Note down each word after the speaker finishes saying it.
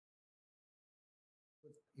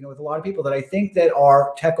with a lot of people, that I think that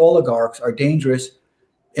our tech oligarchs are dangerous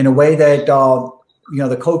in a way that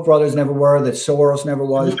the Koch brothers never were, that Soros never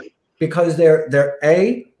was, because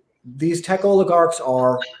these tech oligarchs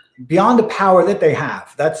are beyond the power that they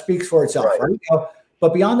have. That speaks for itself, right?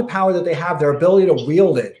 But beyond the power that they have, their ability to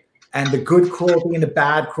wield it, and the good cruelty and the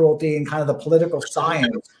bad cruelty and kind of the political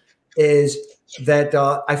science, is that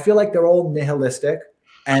I feel like they're all nihilistic,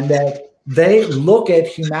 and that they look at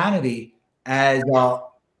humanity as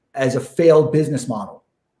a failed business model,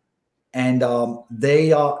 and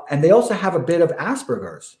they also have a bit of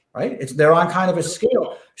Asperger's, right? They're on kind of a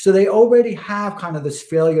scale, so they already have kind of this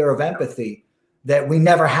failure of empathy that we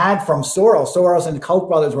never had from Soros. Soros and the Koch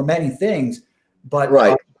brothers were many things, but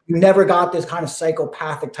you never got this kind of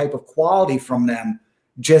psychopathic type of quality from them.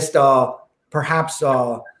 Just perhaps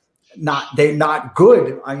they're not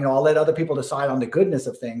good. I'll let other people decide on the goodness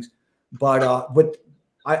of things, but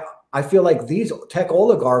I feel like these tech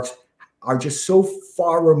oligarchs are just so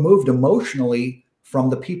far removed emotionally from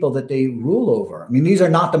the people that they rule over. I mean, these are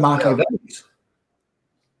not the Machiavellis.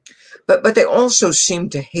 But they also seem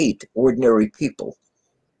to hate ordinary people.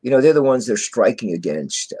 They're the ones they're striking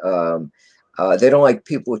against. They don't like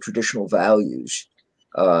people with traditional values.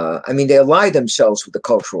 I mean, they ally themselves with the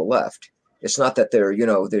cultural left. It's not that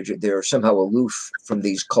they're somehow aloof from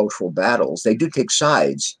these cultural battles. They do take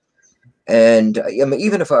sides. And I mean,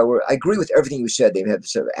 even if I agree with everything you said. They have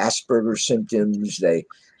sort of Asperger's symptoms. They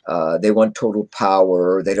want total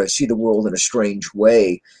power. They don't see the world in a strange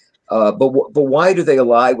way. But why do they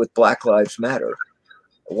ally with Black Lives Matter?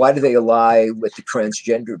 Why do they ally with the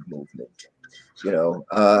transgendered movement? There's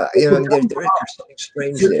something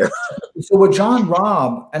strange there. So with John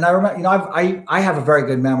Robb, and I remember, I have a very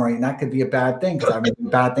good memory, and that could be a bad thing because I remember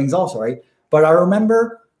bad things also, right? But I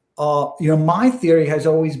remember, my theory has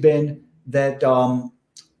always been that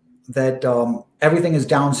everything is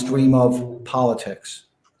downstream of politics,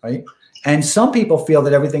 right? And some people feel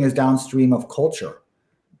that everything is downstream of culture.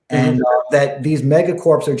 And that these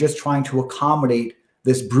megacorps are just trying to accommodate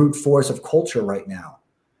this brute force of culture right now.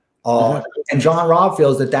 And John Robb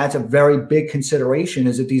feels that that's a very big consideration,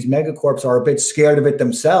 is that these megacorps are a bit scared of it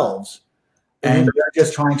themselves, and they're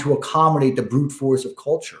just trying to accommodate the brute force of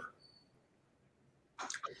culture.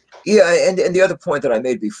 Yeah, and the other point that I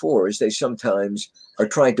made before is they sometimes are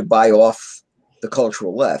trying to buy off the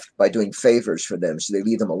cultural left by doing favors for them, so they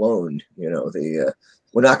leave them alone.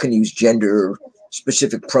 We're not going to use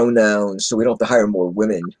gender-specific pronouns, so we don't have to hire more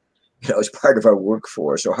women, as part of our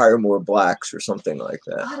workforce, or hire more blacks or something like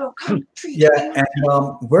that. Yeah, and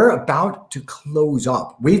we're about to close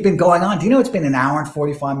up. We've been going on. Do you know it's been an hour and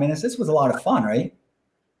 45 minutes? This was a lot of fun, right?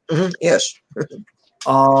 Yes.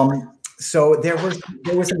 So there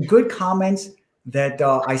were some good comments that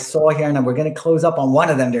I saw here, and we're going to close up on one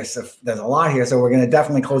of them. There's a lot here, so we're going to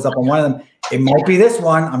definitely close up on one of them. It might be this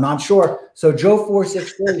one. I'm not sure. So Joe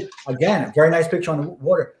 463, again, a very nice picture on the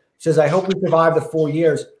water, says, "I hope we survive the 4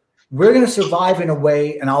 years." We're going to survive in a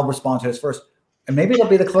way, and I'll respond to this first, and maybe it'll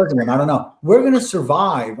be the closing one. I don't know. We're going to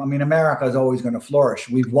survive. I mean, America is always going to flourish.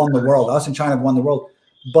 We've won the world. Us and China have won the world.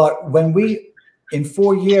 But in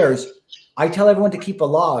 4 years, I tell everyone to keep a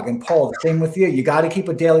log. And Paul, the same with you. You got to keep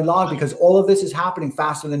a daily log, because all of this is happening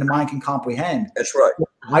faster than the mind can comprehend. That's right.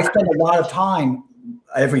 I spend a lot of time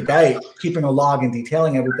every day keeping a log and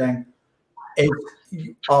detailing everything.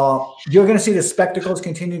 You're going to see the spectacles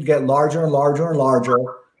continue to get larger and larger and larger.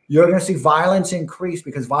 You're going to see violence increase,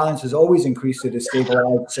 because violence has always increased to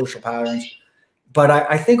destabilize social patterns. But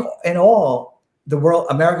I think in all, the world,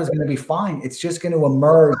 America is going to be fine. It's just going to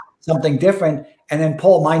emerge something different. And then,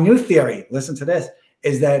 Paul, my new theory, listen to this,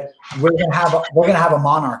 is that we're going to have a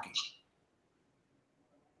monarchy.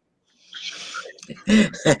 You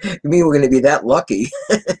mean we're going to be that lucky?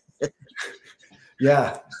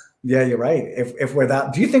 Yeah, you're right. If we're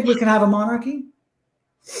that, do you think we can have a monarchy?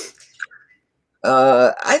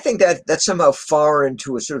 I think that's somehow far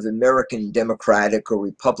into a sort of American democratic or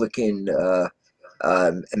Republican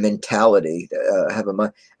mentality.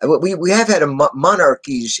 We have had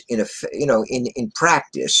monarchies in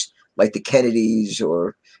practice, like the Kennedys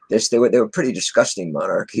or this. They were pretty disgusting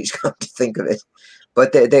monarchies, come to think of it.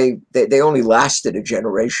 But they only lasted a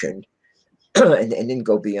generation and didn't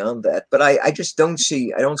go beyond that. But I don't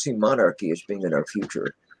see monarchy as being in our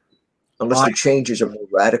future, unless the changes are more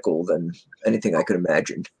radical than anything I could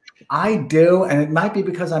imagine. I do, and it might be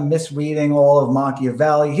because I'm misreading all of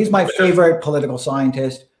Machiavelli. He's my favorite political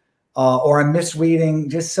scientist, or I'm misreading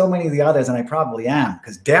just so many of the others, and I probably am,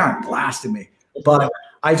 because Darren blasted me. But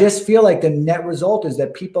I just feel like the net result is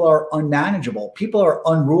that people are unmanageable. People are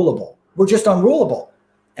unrulable. We're just unrulable.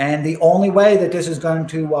 And the only way that this is going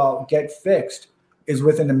to get fixed is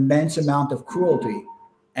with an immense amount of cruelty.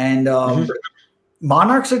 And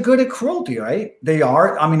monarchs are good at cruelty, right? They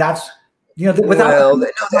are. I mean, that's, you know, without. Well,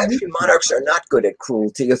 actually, monarchs are not good at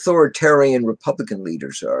cruelty. Authoritarian Republican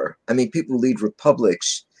leaders are. I mean, people who lead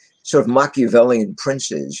republics, sort of Machiavellian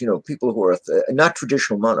princes, you know, people who are not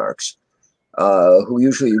traditional monarchs, who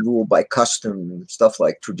usually rule by custom, stuff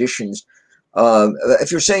like traditions.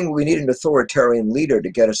 If you're saying we need an authoritarian leader to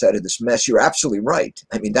get us out of this mess, you're absolutely right.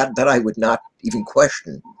 I mean, that I would not even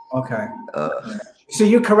question. Okay. So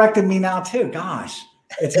you corrected me now too. Gosh,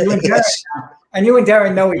 it's you and Darren. Yes. And you and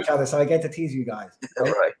Darren know each other, so I get to tease you guys.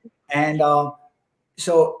 Right. Right. And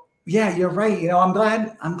so yeah, you're right. You know, I'm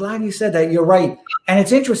glad you said that. You're right. And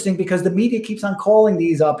it's interesting because the media keeps on calling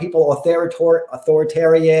these people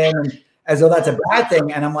authoritarian, and as though that's a bad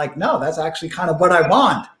thing. And I'm like, no, that's actually kind of what I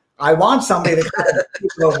want. I want somebody to kind of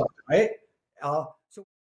keep it over, right?